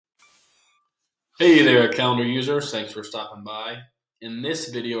Hey there, calendar users. Thanks for stopping by. In this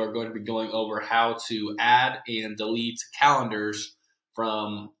video, we're going to be going over how to add and delete calendars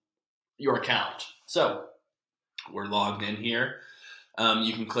from your account. So we're logged in here.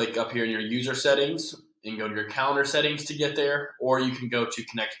 You can click up here in your user settings and go to your calendar settings to get there, or you can go to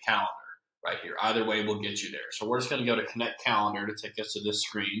connect calendar right here. Either way will get you there. So we're just going to go to connect calendar to take us to this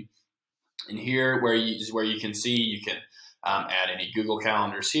screen. And here is where you can see you can add any Google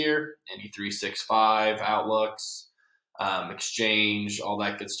calendars here, any 365 Outlooks, Exchange, all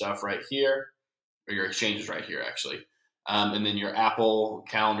that good stuff right here, or your Exchange is right here actually. And then your Apple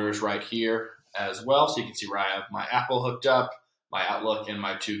calendars right here as well. So you can see where I have my Apple hooked up, my Outlook, and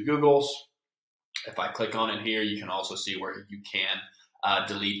my two Googles. If I click on it here, you can also see where you can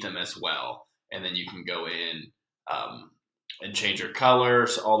delete them as well. And then you can go in and change your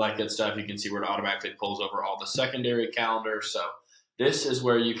colors, all that good stuff. You can see where it automatically pulls over all the secondary calendars. So this is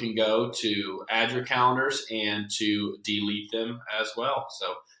where you can go to add your calendars and to delete them as well.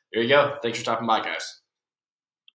 So there you go. Thanks for stopping by, guys.